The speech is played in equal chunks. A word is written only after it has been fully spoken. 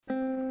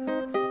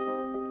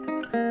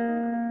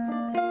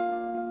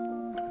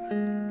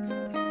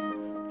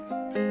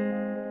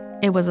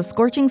was a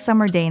scorching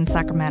summer day in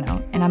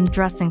Sacramento, and I'm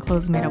dressed in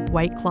clothes made of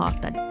white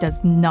cloth that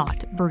does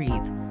not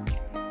breathe.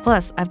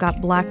 Plus, I've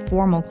got black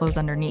formal clothes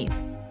underneath.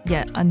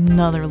 Yet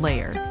another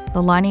layer,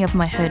 the lining of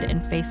my hood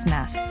and face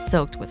mask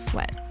soaked with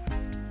sweat.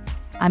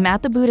 I'm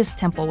at the Buddhist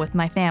temple with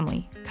my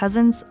family,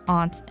 cousins,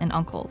 aunts, and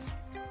uncles.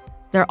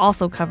 They're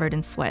also covered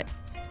in sweat,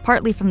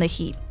 partly from the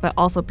heat, but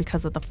also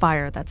because of the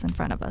fire that's in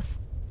front of us.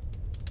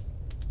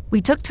 We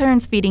took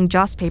turns feeding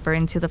joss paper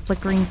into the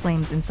flickering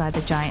flames inside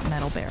the giant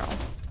metal barrel.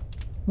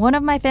 One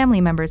of my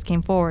family members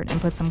came forward and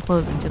put some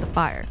clothes into the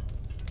fire.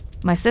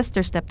 My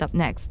sister stepped up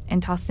next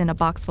and tossed in a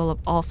box full of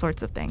all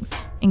sorts of things,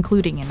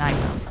 including an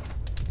iPhone.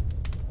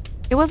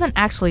 It wasn't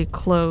actually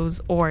clothes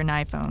or an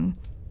iPhone.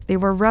 They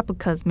were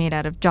replicas made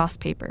out of joss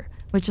paper,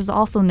 which is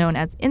also known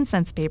as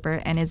incense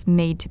paper and is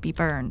made to be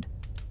burned.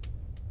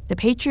 The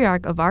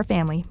patriarch of our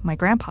family, my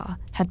grandpa,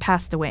 had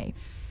passed away,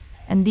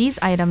 and these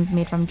items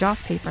made from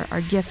joss paper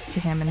are gifts to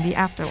him in the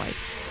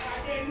afterlife.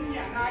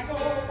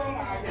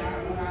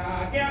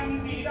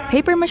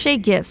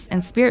 Papier-mâché gifts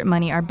and spirit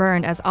money are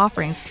burned as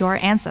offerings to our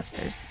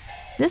ancestors.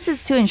 This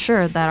is to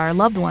ensure that our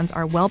loved ones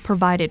are well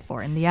provided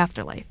for in the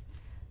afterlife.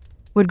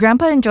 Would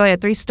Grandpa enjoy a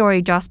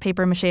 3-story joss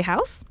papier-mâché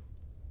house?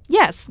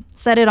 Yes,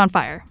 set it on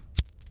fire.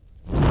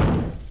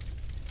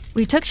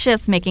 We took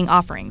shifts making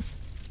offerings.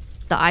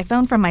 The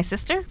iPhone from my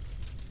sister?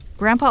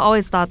 Grandpa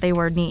always thought they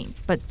were neat,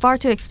 but far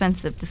too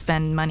expensive to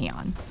spend money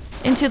on.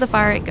 Into the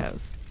fire it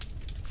goes.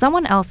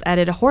 Someone else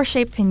added a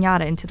horse-shaped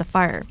piñata into the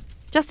fire,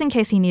 just in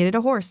case he needed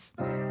a horse.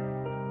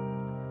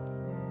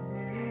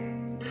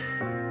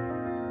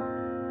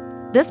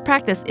 This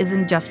practice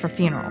isn't just for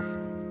funerals.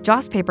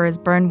 Joss paper is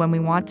burned when we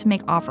want to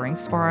make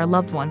offerings for our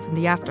loved ones in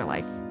the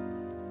afterlife.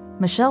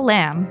 Michelle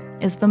Lam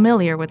is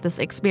familiar with this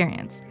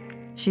experience.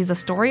 She's a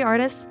story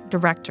artist,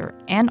 director,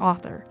 and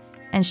author,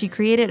 and she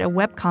created a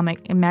webcomic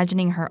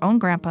imagining her own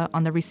grandpa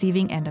on the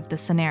receiving end of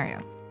this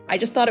scenario. I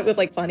just thought it was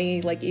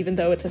funny, even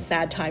though it's a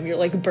sad time,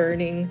 you're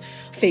burning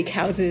fake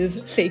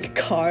houses, fake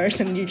cars,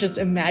 and you're just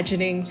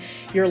imagining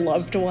your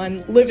loved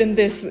one living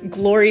this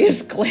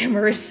glorious,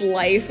 glamorous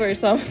life or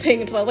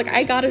something. So I was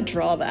I gotta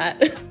draw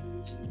that.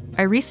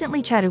 I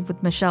recently chatted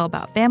with Michelle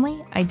about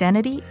family,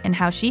 identity, and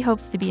how she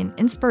hopes to be an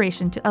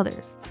inspiration to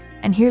others.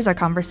 And here's our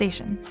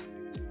conversation.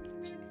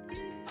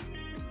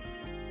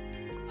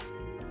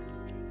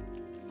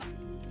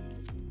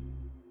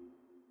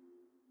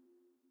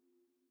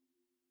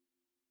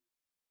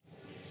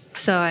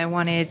 So I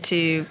wanted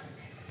to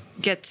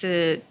get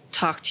to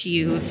talk to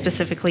you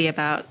specifically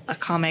about a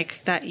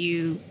comic that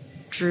you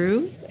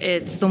drew.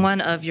 It's the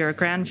one of your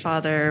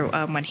grandfather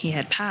when he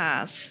had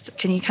passed.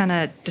 Can you kind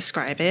of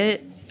describe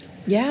it?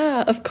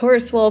 Yeah, of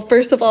course. Well,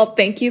 first of all,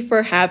 thank you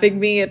for having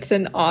me. It's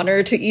an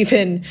honor to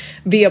even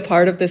be a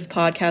part of this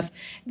podcast.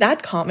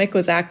 That comic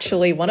was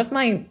actually one of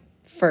my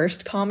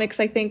first comics,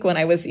 I think, when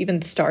I was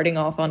even starting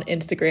off on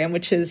Instagram,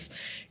 which is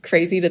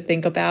crazy to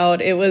think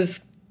about. It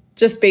was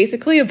just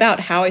basically about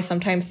how I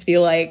sometimes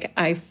feel like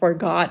I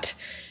forgot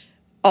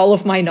all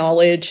of my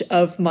knowledge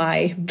of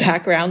my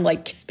background,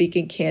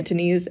 speaking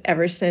Cantonese,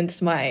 ever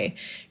since my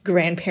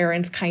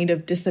grandparents kind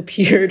of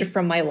disappeared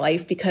from my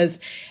life, because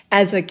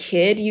as a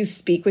kid, you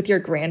speak with your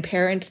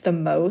grandparents the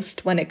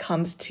most when it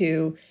comes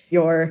to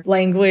your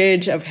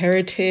language of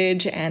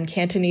heritage, and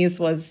Cantonese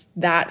was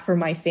that for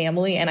my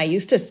family. And I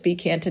used to speak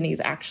Cantonese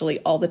actually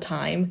all the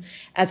time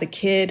as a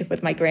kid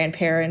with my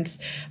grandparents.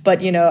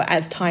 But,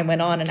 as time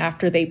went on and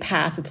after they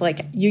passed, it's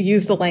you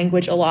use the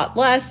language a lot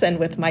less. And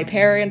with my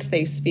parents,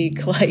 they speak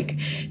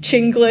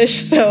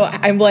Chinglish. So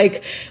I'm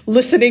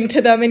listening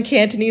to them in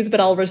Cantonese, but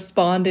I'll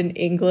respond in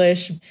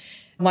English.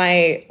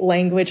 My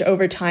language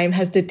over time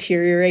has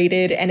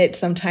deteriorated, and it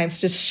sometimes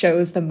just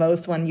shows the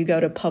most when you go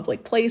to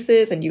public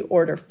places and you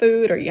order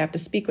food or you have to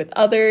speak with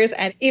others.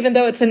 And even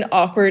though it's an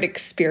awkward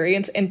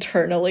experience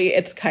internally,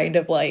 it's kind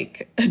of a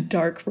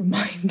dark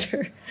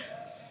reminder.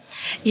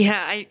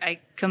 Yeah, I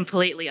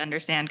completely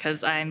understand,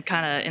 because I'm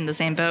kind of in the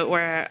same boat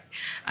where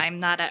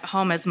I'm not at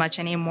home as much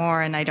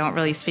anymore and I don't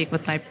really speak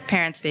with my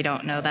parents. They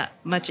don't know that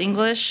much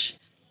English.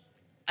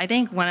 I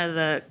think one of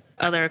the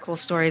other cool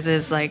stories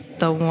is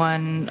the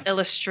one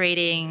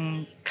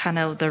illustrating kind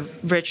of the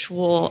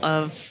ritual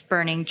of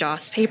burning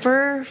joss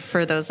paper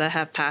for those that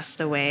have passed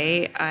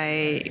away.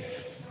 I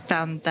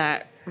found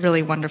that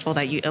really wonderful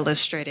that you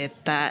illustrated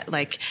that,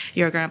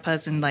 your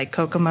grandpa's in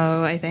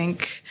Kokomo, I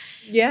think.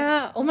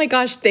 Yeah. Oh my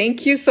gosh.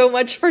 Thank you so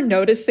much for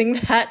noticing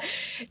that.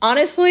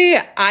 Honestly,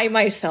 I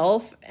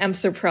myself am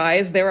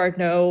surprised there are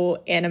no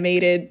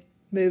animated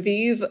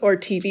movies or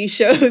TV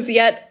shows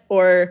yet,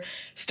 or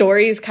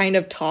stories kind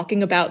of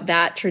talking about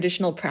that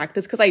traditional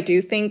practice. Because I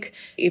do think,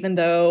 even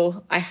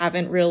though I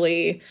haven't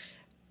really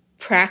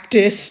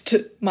practiced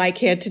my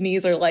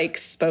Cantonese or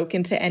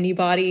spoken to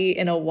anybody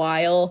in a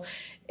while,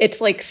 it's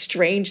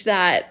strange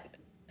that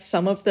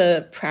some of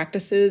the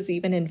practices,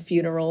 even in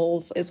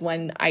funerals, is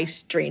when I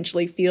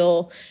strangely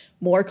feel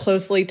more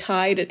closely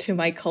tied to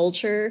my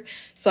culture.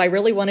 So I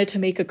really wanted to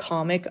make a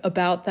comic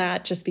about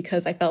that just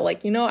because I felt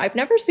like, I've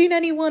never seen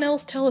anyone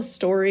else tell a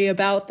story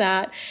about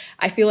that.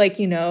 I feel like,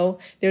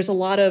 there's a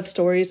lot of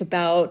stories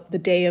about the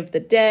Day of the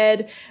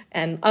Dead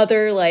and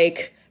other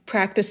like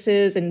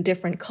practices in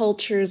different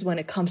cultures when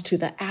it comes to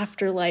the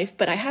afterlife,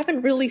 but I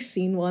haven't really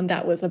seen one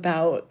that was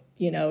about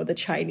the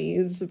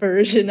Chinese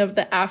version of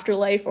the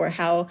afterlife or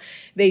how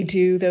they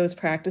do those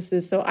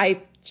practices. So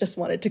I just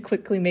wanted to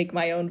quickly make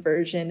my own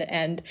version.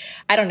 And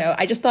I don't know,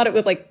 I just thought it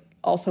was like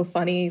also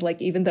funny, like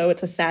even though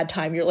it's a sad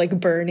time, you're like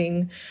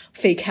burning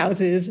fake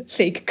houses,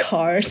 fake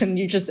cars, and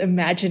you're just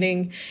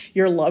imagining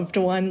your loved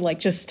one like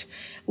just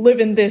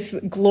living this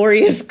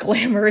glorious,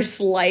 glamorous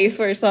life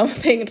or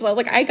something. So I was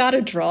like, I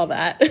gotta draw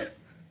that.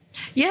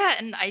 Yeah,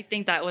 and I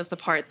think that was the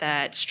part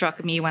that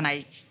struck me when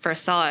I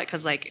first saw it,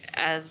 because like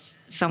as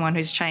someone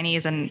who's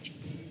Chinese, and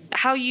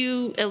how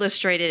you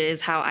illustrated it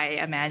is how I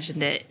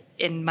imagined it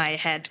in my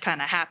head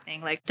kind of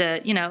happening. Like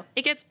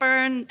it gets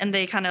burned and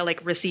they kind of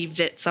like received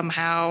it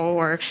somehow,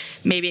 or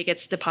maybe it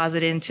gets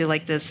deposited into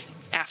like this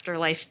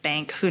afterlife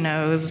bank, who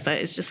knows, but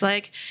it's just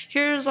like,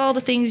 here's all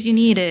the things you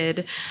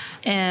needed.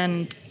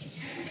 And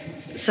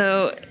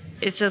so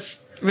it's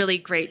just really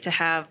great to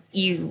have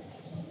you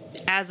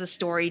as a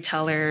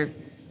storyteller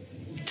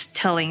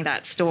telling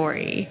that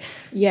story.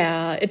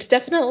 Yeah, it's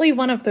definitely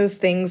one of those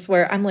things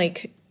where I'm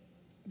like,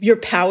 your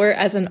power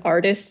as an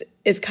artist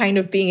is kind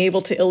of being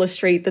able to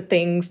illustrate the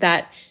things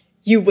that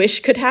you wish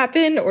could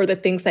happen or the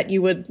things that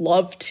you would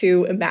love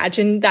to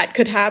imagine that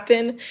could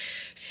happen.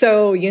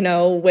 So,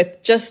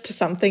 with just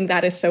something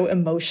that is so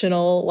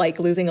emotional, like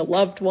losing a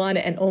loved one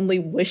and only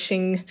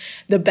wishing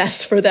the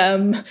best for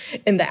them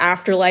in the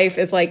afterlife,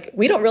 is like,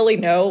 we don't really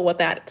know what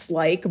that's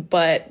like,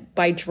 but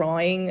by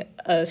drawing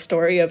a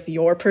story of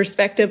your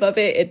perspective of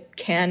it, it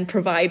can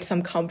provide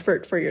some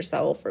comfort for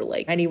yourself or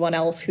like anyone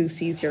else who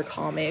sees your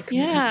comic.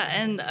 Yeah,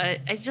 and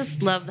I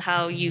just loved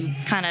how you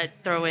kind of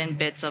throw in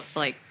bits of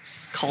like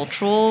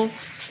cultural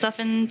stuff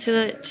into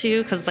it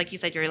too, because like you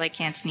said, you're like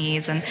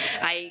Cantonese, and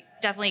I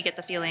definitely get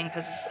the feeling,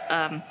 because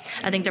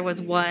I think there was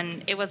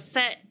one, it was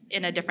set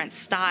in a different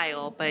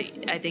style, but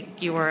I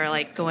think you were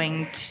like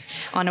going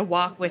on a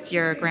walk with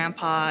your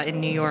grandpa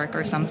in New York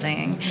or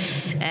something,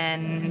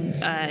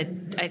 and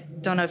I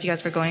don't know if you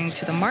guys were going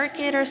to the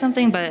market or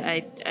something, but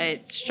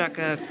it struck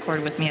a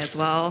chord with me as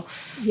well.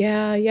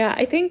 Yeah,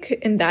 I think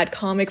in that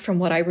comic, from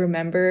what I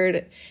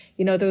remembered,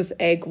 those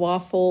egg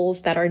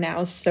waffles that are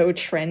now so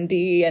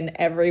trendy and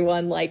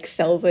everyone like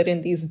sells it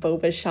in these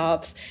boba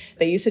shops.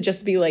 They used to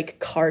just be like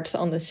carts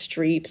on the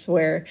streets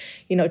where,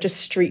 just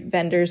street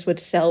vendors would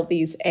sell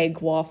these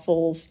egg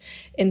waffles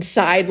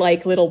inside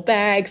like little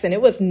bags, and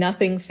it was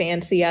nothing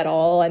fancy at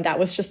all. And that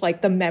was just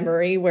like the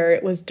memory where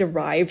it was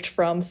derived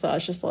from. So I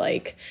was just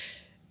like,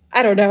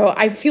 I don't know.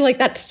 I feel like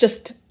that's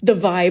just the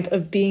vibe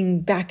of being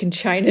back in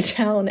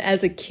Chinatown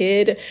as a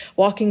kid,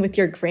 walking with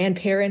your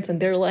grandparents, and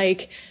they're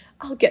like,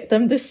 I'll get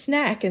them this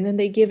snack, and then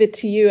they give it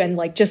to you, and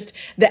like just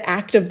the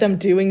act of them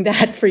doing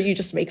that for you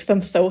just makes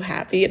them so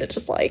happy, and it's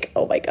just like,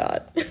 oh my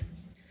God.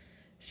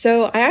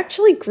 So I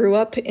actually grew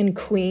up in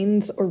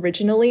Queens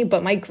originally,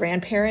 but my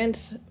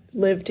grandparents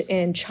lived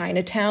in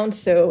Chinatown,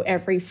 so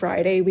every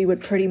Friday we would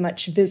pretty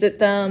much visit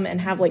them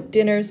and have like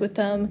dinners with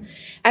them.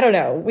 I don't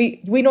know, we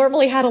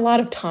normally had a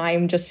lot of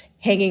time just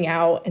hanging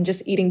out and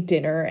just eating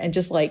dinner and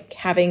just like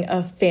having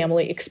a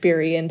family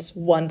experience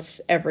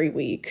once every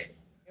week.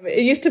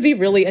 It used to be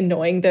really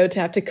annoying, though, to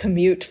have to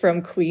commute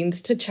from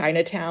Queens to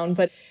Chinatown.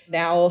 But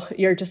now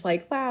you're just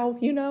like, wow,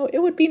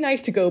 it would be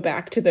nice to go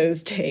back to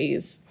those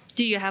days.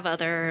 Do you have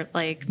other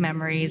like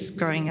memories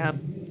growing up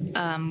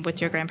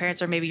with your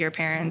grandparents or maybe your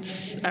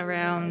parents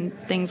around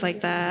things like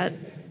that?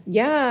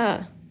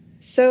 Yeah.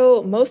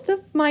 So most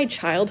of my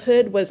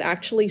childhood was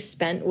actually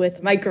spent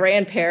with my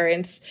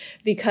grandparents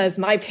because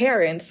my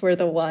parents were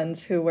the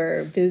ones who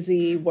were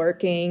busy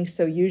working.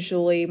 So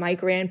usually my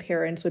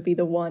grandparents would be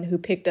the one who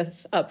picked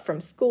us up from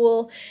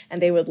school,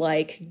 and they would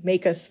like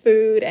make us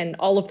food, and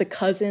all of the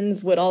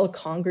cousins would all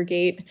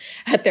congregate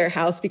at their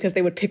house because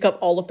they would pick up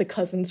all of the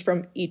cousins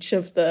from each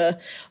of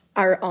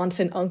our aunts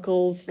and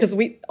uncles, because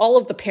all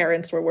of the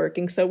parents were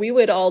working. So we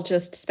would all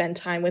just spend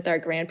time with our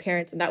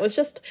grandparents. And that was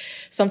just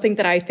something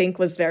that I think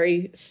was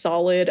very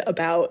solid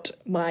about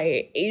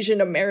my Asian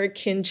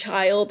American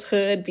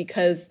childhood,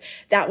 because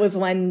that was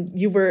when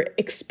you were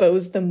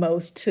exposed the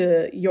most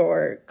to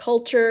your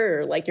culture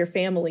or like your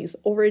family's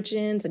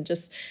origins, and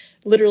just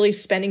literally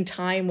spending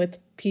time with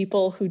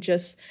people who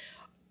just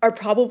are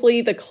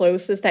probably the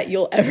closest that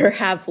you'll ever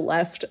have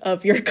left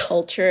of your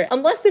culture.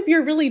 Unless if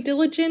you're really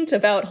diligent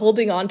about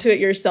holding on to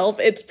it yourself,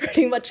 it's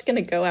pretty much going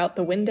to go out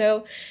the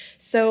window.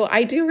 So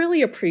I do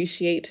really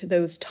appreciate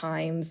those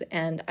times.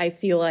 And I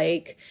feel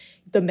like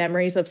the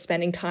memories of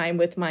spending time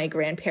with my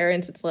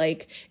grandparents, it's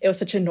like it was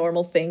such a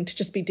normal thing to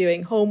just be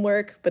doing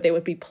homework, but they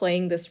would be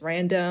playing this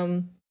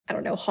random, I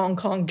don't know, Hong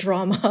Kong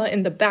drama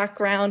in the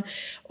background,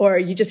 or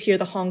you just hear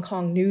the Hong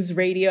Kong news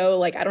radio.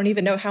 Like, I don't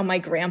even know how my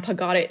grandpa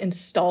got it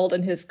installed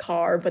in his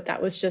car, but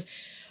that was just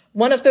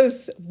one of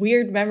those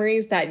weird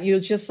memories that you'll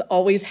just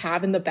always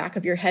have in the back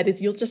of your head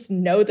is you'll just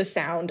know the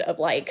sound of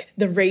like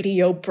the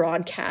radio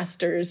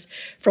broadcasters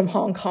from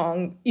Hong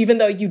Kong, even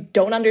though you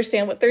don't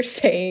understand what they're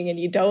saying and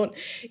you don't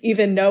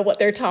even know what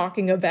they're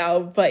talking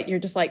about, but you're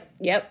just like,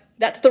 yep,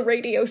 that's the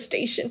radio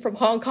station from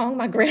Hong Kong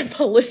my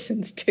grandpa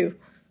listens to.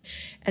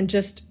 And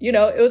just, it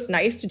was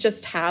nice to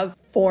just have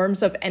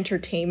forms of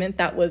entertainment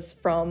that was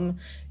from,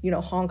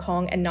 Hong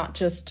Kong and not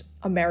just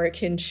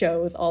American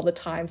shows all the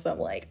time.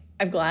 So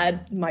I'm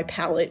glad my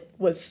palette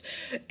was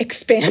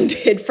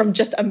expanded from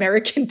just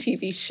American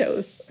TV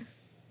shows.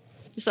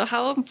 So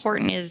how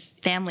important is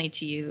family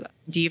to you?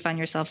 Do you find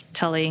yourself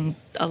telling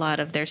a lot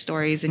of their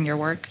stories in your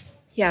work?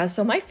 Yeah,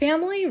 so my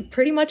family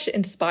pretty much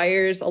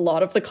inspires a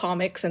lot of the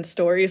comics and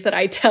stories that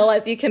I tell.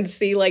 As you can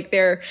see,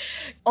 they're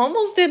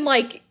almost in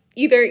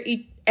either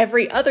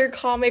every other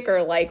comic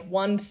or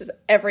once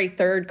every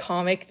third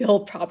comic, they'll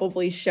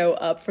probably show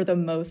up for the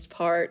most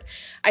part.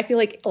 I feel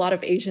like a lot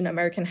of Asian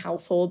American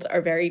households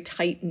are very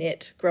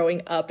tight-knit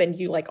growing up, and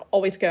you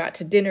always go out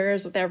to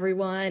dinners with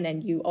everyone,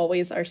 and you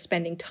always are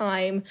spending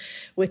time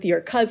with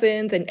your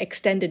cousins and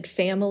extended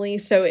family.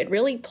 So it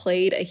really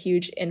played a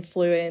huge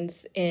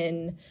influence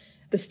in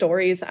the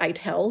stories I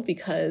tell,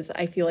 because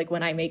I feel like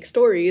when I make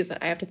stories,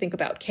 I have to think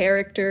about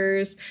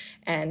characters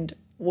and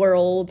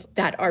worlds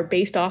that are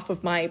based off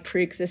of my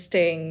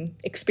pre-existing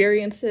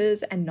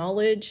experiences and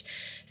knowledge.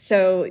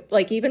 So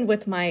even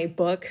with my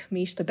book,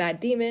 Mish the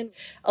Bad Demon,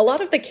 a lot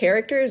of the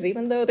characters,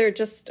 even though they're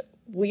just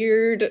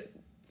weird,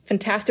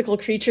 fantastical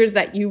creatures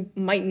that you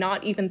might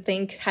not even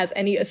think has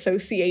any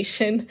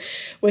association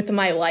with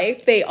my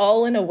life, they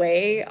all in a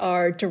way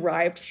are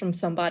derived from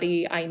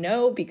somebody I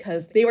know,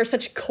 because they were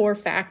such core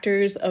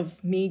factors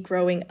of me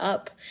growing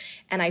up.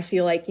 And I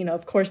feel like,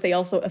 of course, they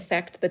also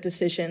affect the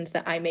decisions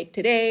that I make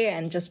today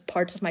and just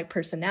parts of my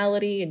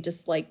personality, and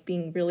just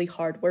being really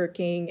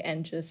hardworking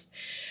and just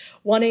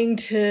wanting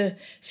to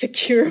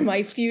secure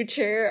my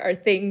future are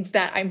things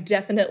that I'm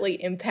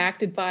definitely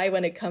impacted by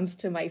when it comes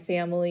to my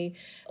family.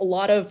 A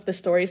lot of the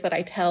stories that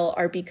I tell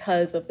are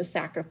because of the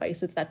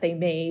sacrifices that they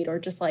made, or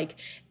just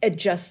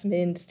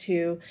adjustments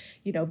to,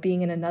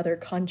 being in another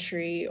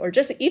country, or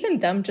just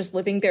even them just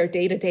living their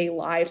day-to-day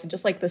lives, and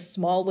just the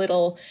small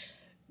little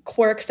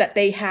quirks that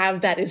they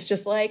have that is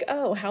just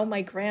how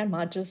my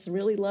grandma just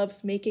really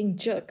loves making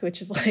juk,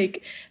 which is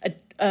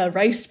a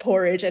rice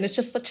porridge. And it's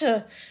just such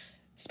a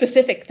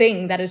specific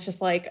thing that is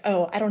just I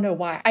don't know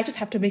why. I just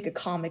have to make a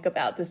comic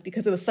about this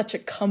because it was such a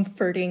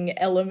comforting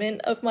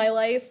element of my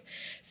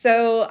life.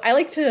 So I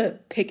like to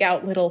pick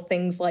out little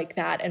things like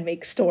that and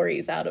make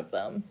stories out of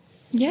them.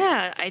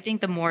 Yeah, I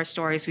think the more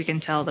stories we can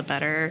tell, the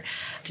better,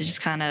 to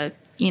just kind of,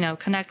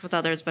 connect with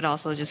others, but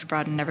also just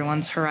broaden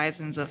everyone's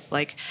horizons of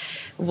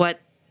what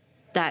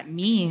that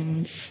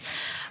means.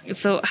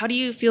 So how do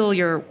you feel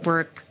your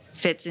work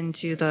fits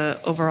into the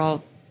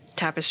overall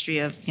tapestry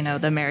of,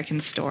 the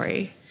American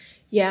story?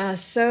 Yeah,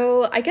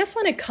 so I guess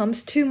when it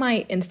comes to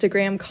my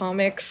Instagram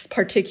comics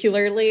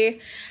particularly,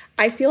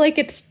 I feel like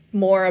it's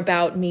more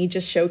about me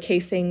just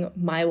showcasing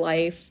my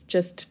life,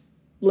 just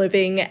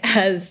living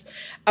as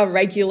a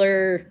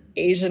regular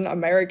Asian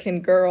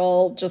American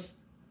girl, just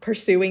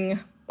pursuing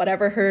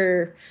whatever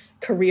her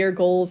career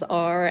goals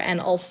are, and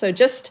also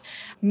just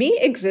me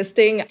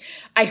existing,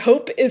 I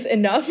hope, is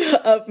enough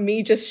of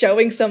me just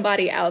showing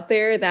somebody out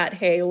there that,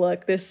 hey,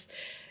 look, this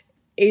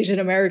Asian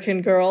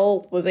American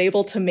girl was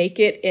able to make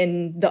it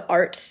in the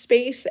art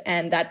space.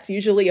 And that's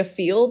usually a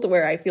field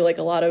where I feel like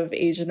a lot of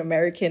Asian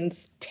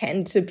Americans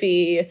tend to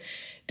be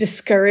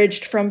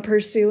discouraged from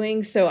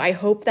pursuing. So I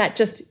hope that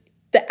just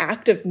the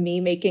act of me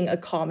making a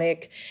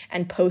comic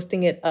and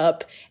posting it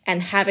up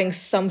and having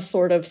some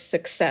sort of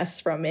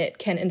success from it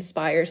can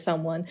inspire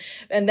someone.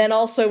 And then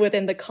also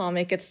within the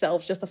comic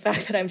itself, just the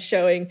fact that I'm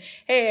showing,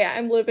 hey,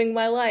 I'm living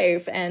my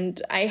life and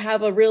I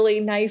have a really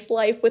nice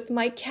life with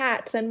my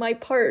cats and my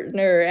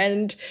partner,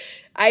 and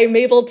I'm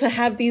able to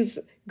have these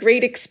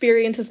great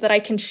experiences that I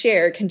can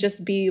share, can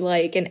just be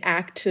an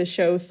act to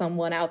show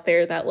someone out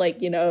there that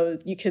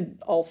you could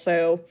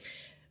also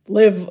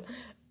live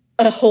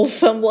a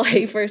wholesome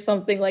life or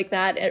something like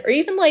that. Or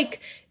even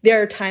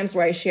there are times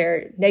where I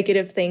share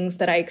negative things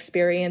that I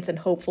experience, and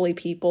hopefully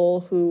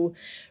people who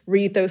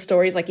read those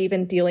stories,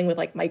 even dealing with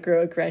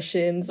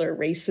microaggressions or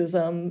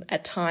racism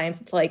at times,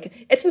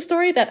 it's a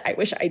story that I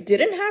wish I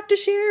didn't have to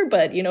share,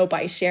 but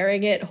by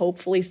sharing it,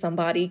 hopefully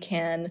somebody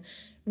can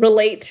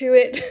relate to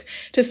it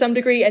to some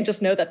degree and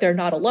just know that they're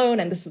not alone,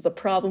 and this is a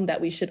problem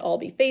that we should all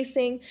be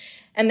facing.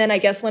 And then I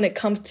guess when it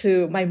comes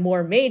to my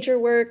more major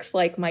works,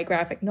 like my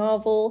graphic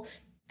novel,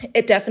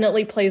 it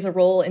definitely plays a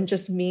role in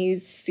just me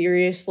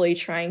seriously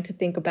trying to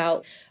think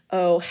about,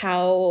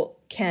 how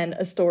can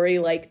a story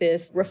like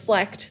this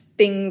reflect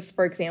things,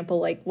 for example,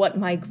 like what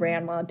my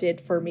grandma did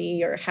for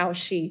me or how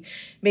she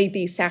made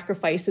these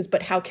sacrifices,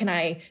 but how can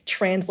I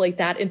translate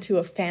that into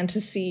a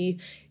fantasy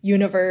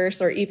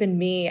universe? Or even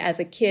me as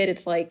a kid,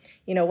 it's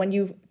like, you know, when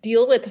you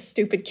deal with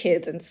stupid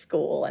kids in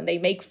school and they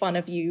make fun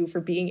of you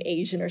for being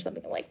Asian or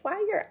something, like, why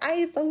are your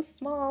eyes so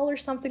small or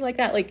something like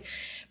that? Like,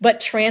 but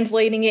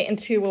translating it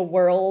into a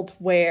world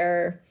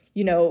where,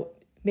 you know,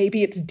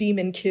 maybe it's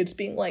demon kids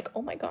being like,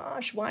 oh my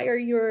gosh, why are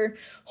your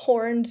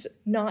horns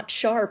not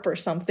sharp or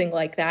something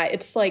like that?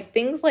 It's like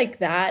things like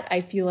that,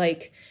 I feel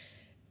like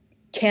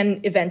can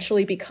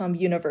eventually become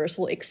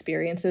universal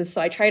experiences.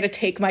 So I try to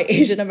take my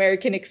Asian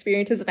American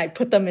experiences and I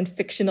put them in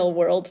fictional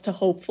worlds to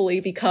hopefully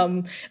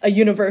become a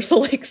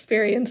universal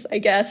experience, I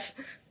guess.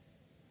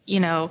 You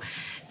know,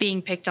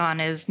 being picked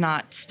on is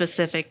not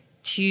specific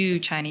to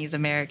Chinese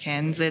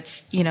Americans.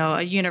 It's, you know,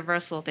 a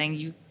universal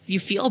thing. You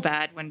feel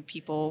bad when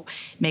people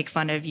make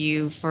fun of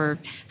you for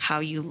how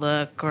you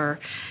look or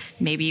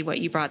maybe what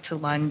you brought to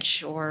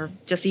lunch or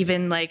just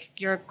even like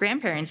your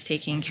grandparents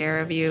taking care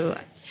of you.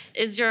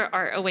 Is your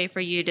art a way for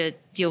you to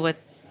deal with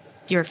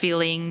your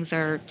feelings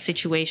or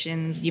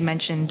situations? You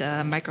mentioned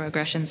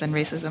microaggressions and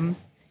racism.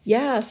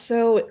 Yeah,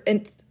 so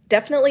it's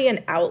definitely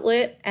an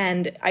outlet.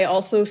 And I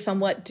also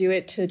somewhat do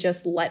it to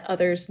just let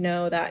others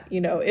know that,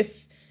 you know,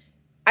 if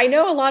I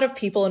know a lot of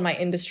people in my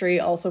industry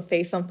also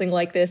face something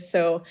like this,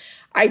 so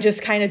I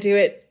just kind of do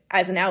it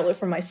as an outlet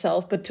for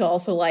myself, but to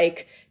also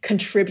like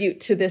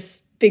contribute to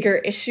this bigger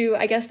issue,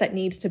 I guess, that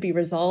needs to be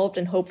resolved.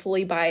 And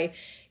hopefully by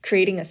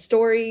creating a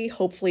story,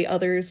 hopefully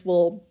others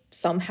will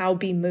somehow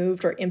be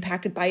moved or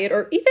impacted by it,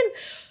 or even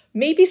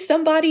maybe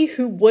somebody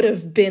who would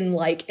have been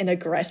like an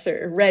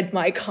aggressor read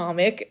my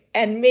comic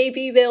and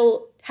maybe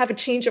they'll have a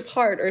change of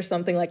heart or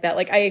something like that.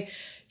 Like I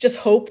just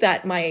hope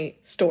that my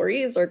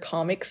stories or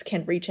comics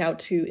can reach out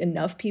to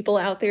enough people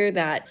out there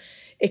that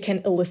it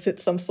can elicit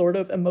some sort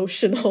of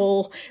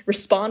emotional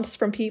response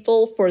from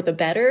people for the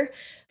better.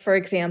 For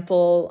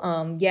example,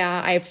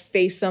 I've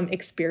faced some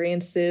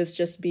experiences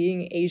just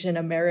being Asian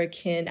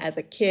American as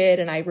a kid.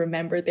 And I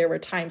remember there were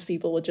times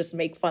people would just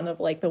make fun of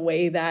like the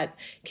way that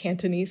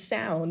Cantonese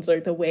sounds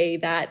or the way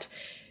that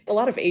a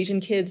lot of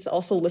Asian kids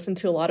also listen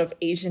to a lot of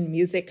Asian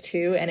music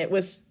too. And it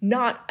was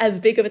not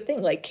as big of a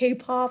thing. Like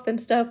K-pop and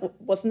stuff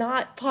was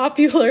not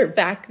popular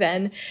back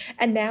then.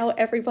 And now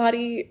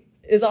everybody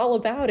is all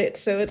about it.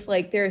 So it's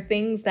like there are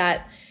things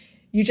that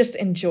you just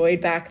enjoyed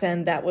back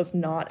then that was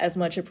not as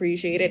much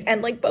appreciated.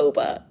 And like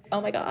boba.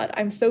 Oh my God,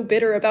 I'm so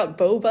bitter about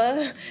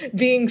boba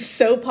being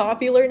so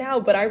popular now.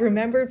 But I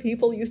remember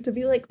people used to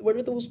be like, what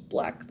are those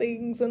black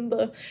things in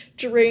the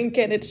drink?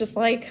 And it's just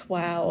like,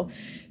 wow.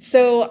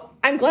 So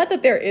I'm glad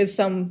that there is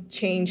some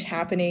change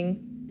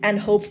happening. And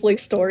hopefully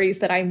stories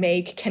that I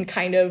make can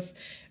kind of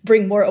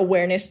bring more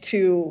awareness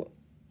to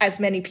as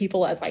many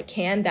people as I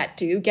can that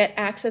do get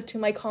access to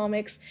my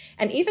comics.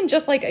 And even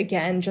just like,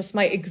 again, just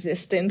my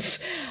existence,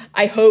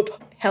 I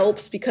hope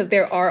helps, because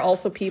there are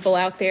also people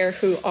out there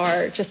who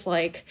are just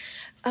like,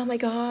 oh my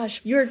gosh,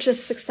 you're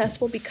just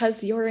successful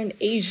because you're an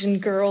Asian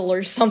girl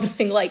or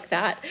something like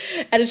that.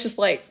 And it's just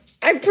like,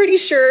 I'm pretty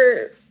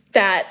sure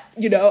that,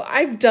 you know,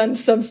 I've done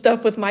some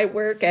stuff with my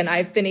work and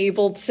I've been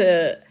able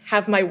to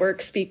have my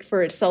work speak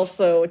for itself.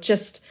 So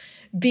just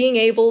being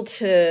able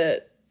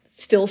to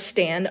still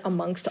stand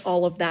amongst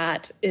all of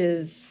that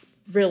is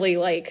really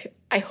like,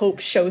 I hope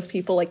shows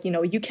people like, you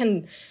know, you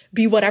can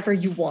be whatever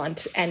you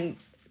want and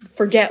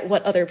forget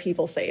what other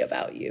people say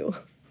about you.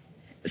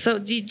 So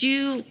did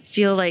you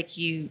feel like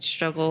you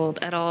struggled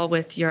at all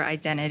with your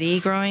identity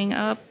growing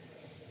up,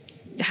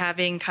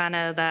 having kind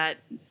of that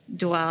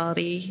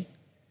duality?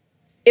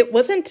 It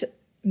wasn't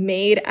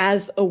made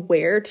as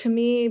aware to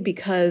me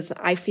because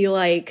I feel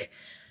like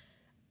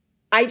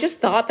I just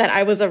thought that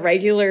I was a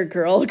regular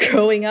girl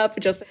growing up.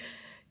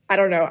 I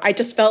don't know. I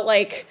just felt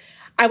like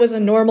I was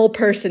a normal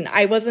person.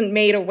 I wasn't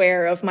made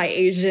aware of my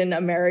Asian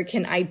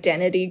American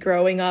identity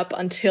growing up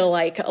until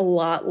like a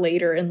lot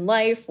later in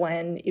life,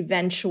 when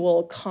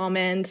eventual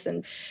comments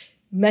and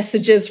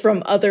messages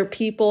from other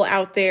people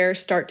out there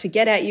start to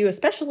get at you,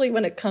 especially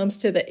when it comes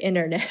to the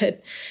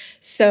internet.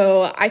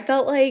 So I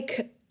felt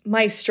like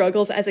my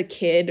struggles as a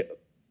kid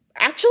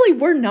actually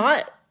were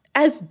not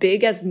as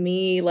big as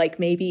me, like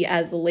maybe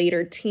as a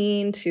later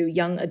teen to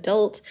young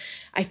adult.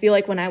 I feel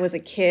like when I was a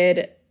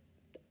kid,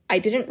 I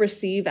didn't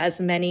receive as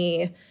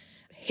many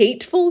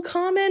hateful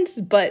comments,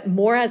 but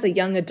more as a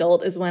young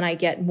adult is when I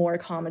get more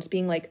comments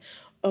being like,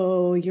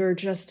 oh, you're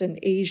just an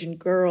Asian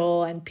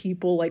girl and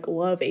people like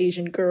love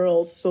Asian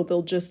girls, so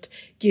they'll just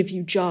give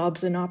you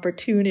jobs and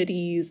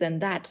opportunities and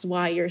that's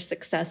why you're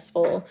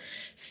successful.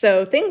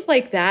 So things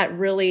like that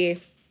really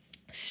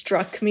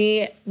struck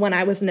me when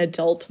I was an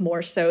adult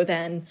more so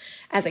than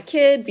as a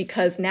kid,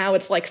 because now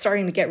it's like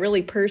starting to get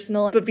really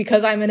personal. But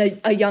because I'm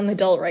a young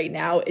adult right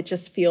now, it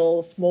just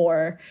feels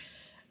more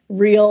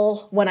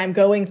real when I'm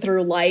going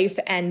through life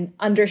and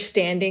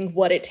understanding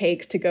what it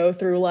takes to go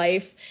through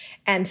life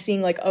and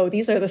seeing like, oh,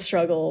 these are the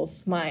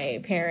struggles my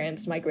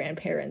parents, my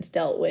grandparents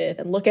dealt with.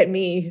 And look at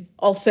me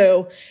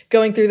also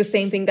going through the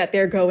same thing that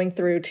they're going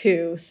through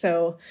too.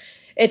 So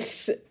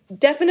it's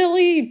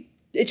definitely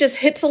it just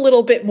hits a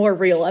little bit more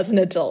real as an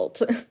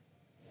adult.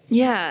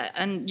 Yeah,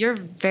 and you're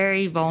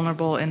very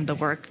vulnerable in the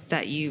work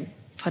that you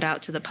put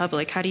out to the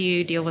public. How do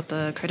you deal with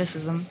the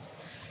criticism?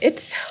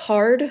 It's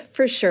hard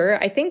for sure.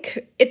 I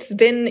think it's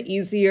been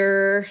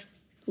easier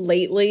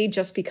lately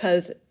just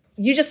because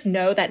you just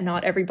know that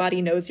not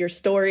everybody knows your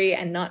story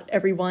and not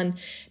everyone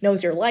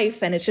knows your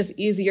life. And it's just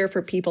easier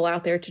for people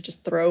out there to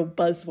just throw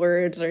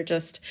buzzwords or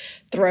just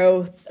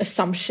throw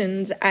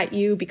assumptions at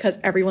you because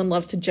everyone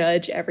loves to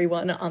judge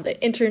everyone on the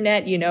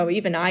internet. You know,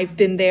 even I've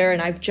been there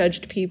and I've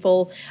judged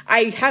people.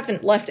 I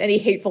haven't left any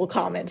hateful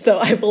comments, though,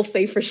 I will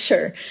say for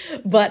sure.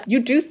 But you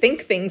do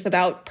think things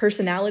about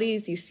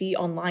personalities you see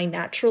online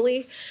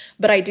naturally.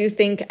 But I do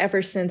think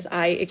ever since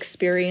I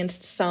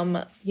experienced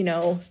some,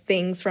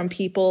 things from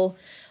people,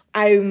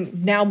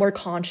 I'm now more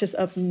conscious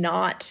of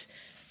not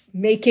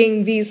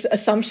making these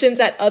assumptions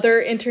at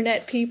other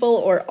internet people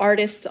or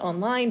artists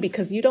online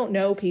because you don't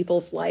know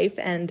people's life.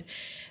 And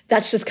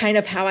that's just kind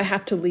of how I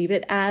have to leave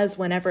it as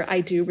whenever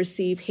I do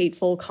receive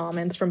hateful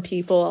comments from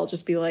people. I'll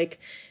just be like,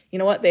 you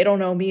know what? They don't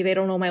know me. They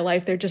don't know my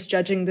life. They're just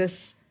judging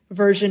this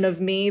version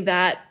of me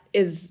that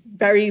is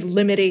very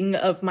limiting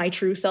of my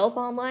true self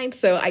online.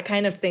 So I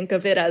kind of think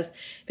of it as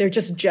they're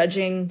just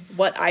judging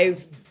what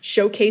I've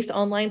showcased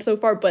online so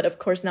far. But of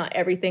course, not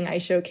everything I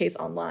showcase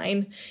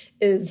online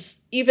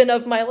is even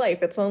of my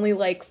life. It's only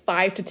like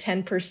 5 to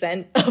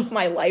 10% of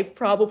my life,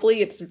 probably.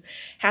 It's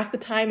half the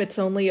time it's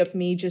only of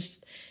me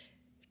just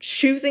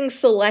choosing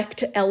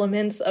select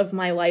elements of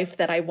my life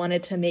that I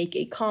wanted to make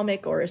a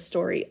comic or a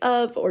story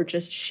of, or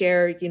just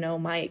share,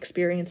 my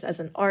experience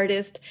as an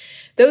artist.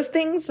 Those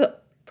things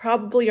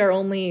probably are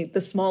only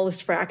the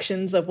smallest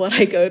fractions of what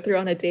I go through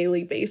on a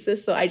daily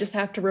basis. So I just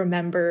have to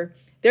remember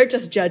they're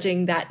just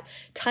judging that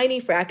tiny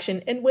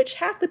fraction, in which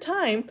half the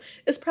time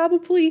is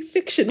probably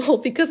fictional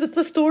because it's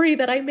a story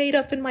that I made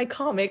up in my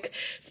comic.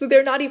 So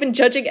they're not even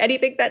judging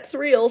anything that's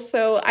real.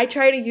 So I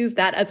try to use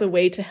that as a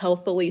way to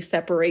healthily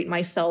separate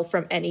myself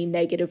from any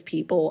negative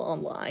people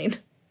online.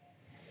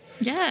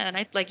 Yeah,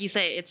 and like you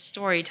say, it's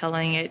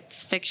storytelling,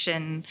 it's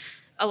fiction.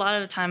 A lot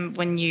of the time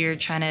when you're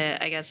trying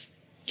to, I guess,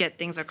 get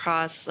things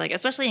across, like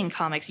especially in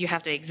comics, you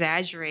have to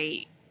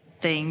exaggerate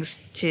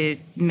things to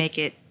make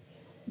it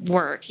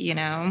work,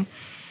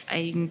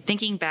 I'm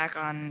thinking back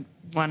on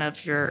one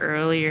of your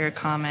earlier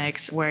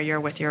comics where you're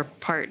with your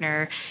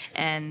partner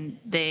and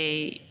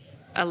they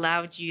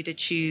allowed you to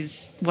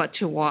choose what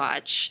to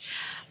watch.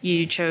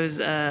 You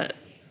chose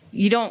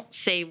you don't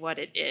say what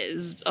it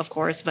is, of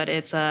course, but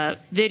it's a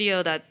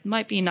video that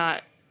might be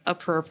not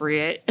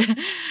appropriate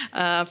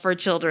for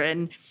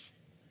children.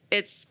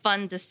 It's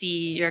fun to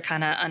see your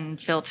kind of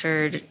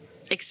unfiltered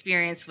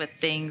experience with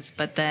things,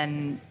 but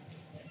then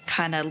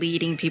kind of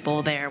leading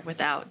people there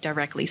without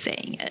directly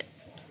saying it.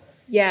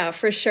 Yeah,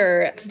 for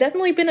sure. It's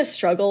definitely been a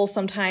struggle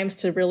sometimes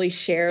to really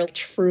share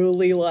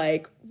truly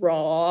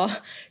raw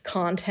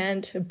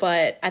content,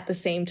 but at the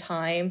same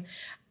time,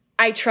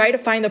 I try to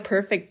find the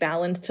perfect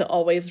balance to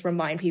always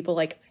remind people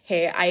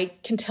hey, I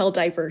can tell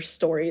diverse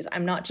stories.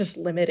 I'm not just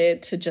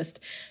limited to just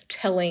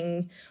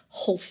telling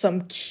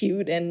wholesome,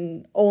 cute,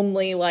 and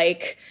only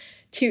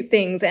cute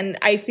things. And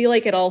I feel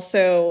like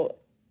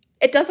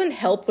it doesn't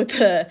help with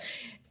the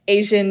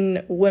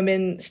Asian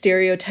women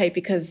stereotype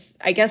because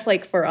I guess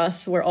for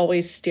us, we're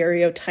always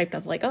stereotyped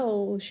as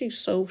oh, she's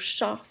so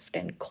soft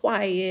and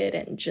quiet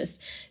and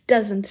just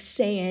doesn't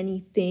say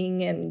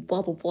anything and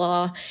blah, blah,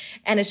 blah.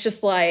 And it's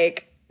just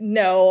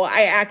no,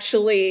 I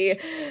actually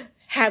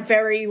have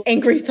very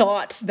angry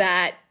thoughts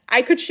that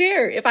I could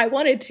share if I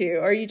wanted to,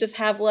 or you just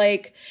have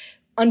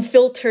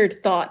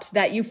unfiltered thoughts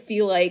that you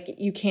feel like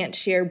you can't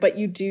share, but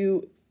you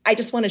do. I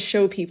just want to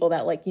show people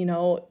that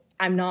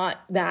I'm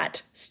not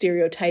that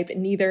stereotype,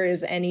 and neither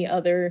is any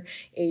other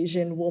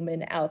Asian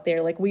woman out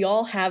there. We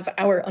all have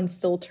our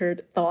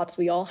unfiltered thoughts.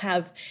 We all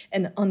have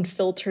an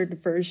unfiltered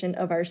version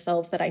of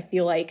ourselves that I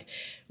feel like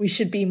we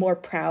should be more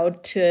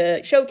proud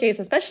to showcase,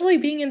 especially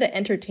being in the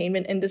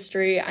entertainment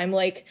industry. I'm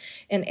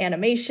in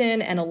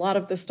animation, and a lot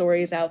of the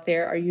stories out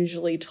there are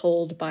usually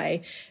told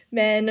by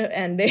men,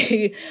 and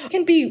they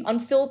can be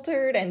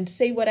unfiltered and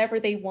say whatever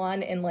they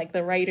want in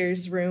the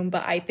writer's room.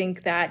 But I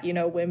think that,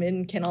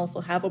 women can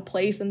also have a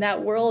place in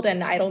that world.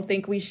 And I don't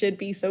think we should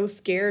be so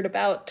scared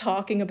about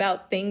talking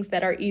about things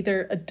that are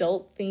either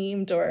adult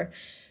themed or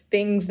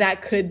things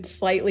that could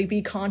slightly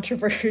be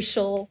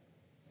controversial.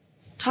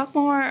 Talk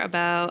more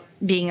about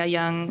being a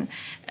young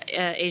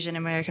Asian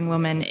American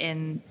woman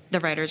in the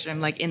writer's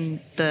room, in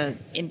the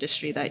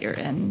industry that you're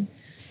in.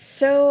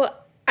 So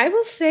I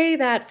will say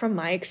that from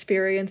my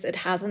experience, it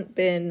hasn't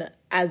been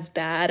as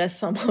bad as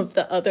some of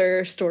the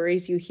other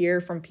stories you hear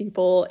from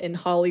people in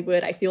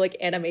Hollywood. I feel like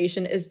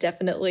animation is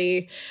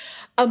definitely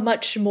a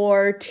much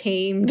more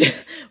tamed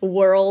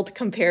world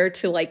compared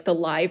to the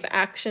live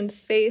action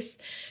space.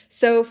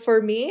 So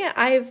for me,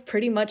 I've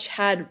pretty much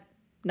had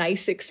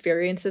nice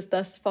experiences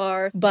thus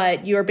far,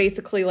 but you're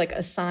basically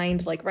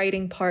assigned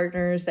writing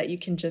partners that you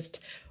can just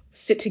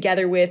sit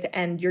together with,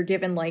 and you're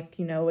given like,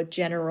 a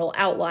general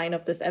outline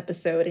of this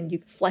episode, and you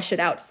flesh it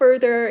out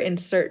further,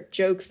 insert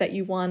jokes that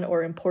you want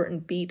or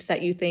important beats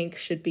that you think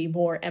should be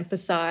more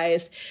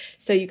emphasized.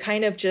 So you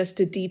kind of just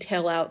to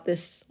detail out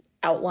this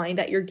outline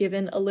that you're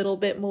given a little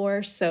bit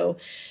more. So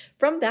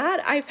from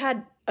that, I've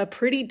had a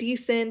pretty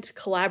decent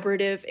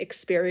collaborative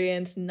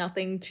experience,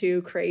 nothing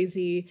too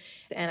crazy.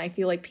 And I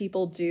feel like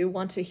people do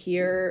want to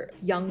hear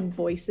young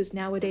voices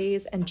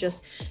nowadays and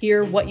just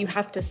hear what you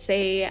have to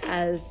say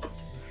as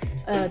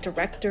a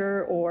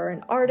director or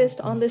an artist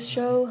on this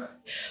show.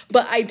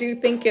 But I do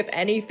think, if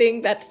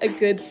anything, that's a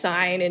good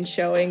sign in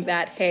showing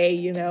that,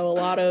 hey, a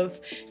lot of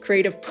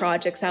creative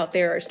projects out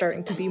there are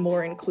starting to be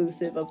more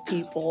inclusive of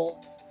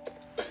people.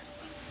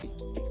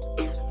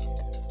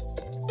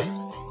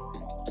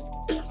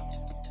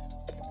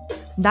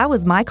 That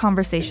was my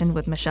conversation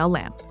with Michelle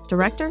Lam,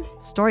 director,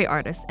 story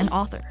artist, and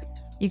author.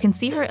 You can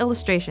see her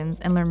illustrations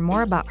and learn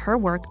more about her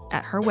work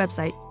at her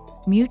website,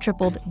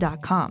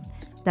 mewtripled.com.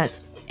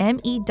 That's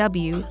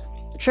MEW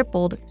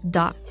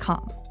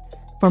tripled.com.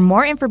 For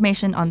more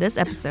information on this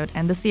episode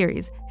and the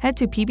series, head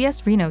to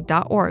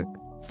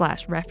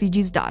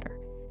pbsreno.org/refugeesdaughter.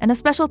 And a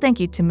special thank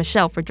you to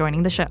Michelle for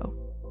joining the show.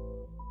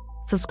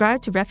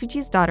 Subscribe to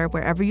Refugees Daughter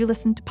wherever you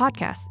listen to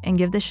podcasts and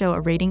give the show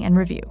a rating and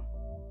review.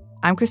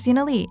 I'm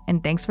Christina Lee,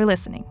 and thanks for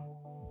listening.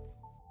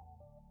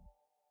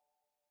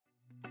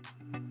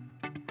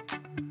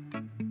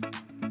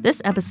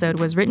 This episode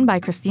was written by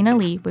Christina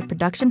Lee with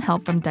production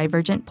help from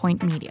Divergent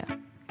Point Media.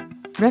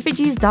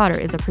 Refugees Daughter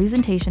is a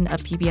presentation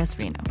of PBS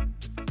Reno.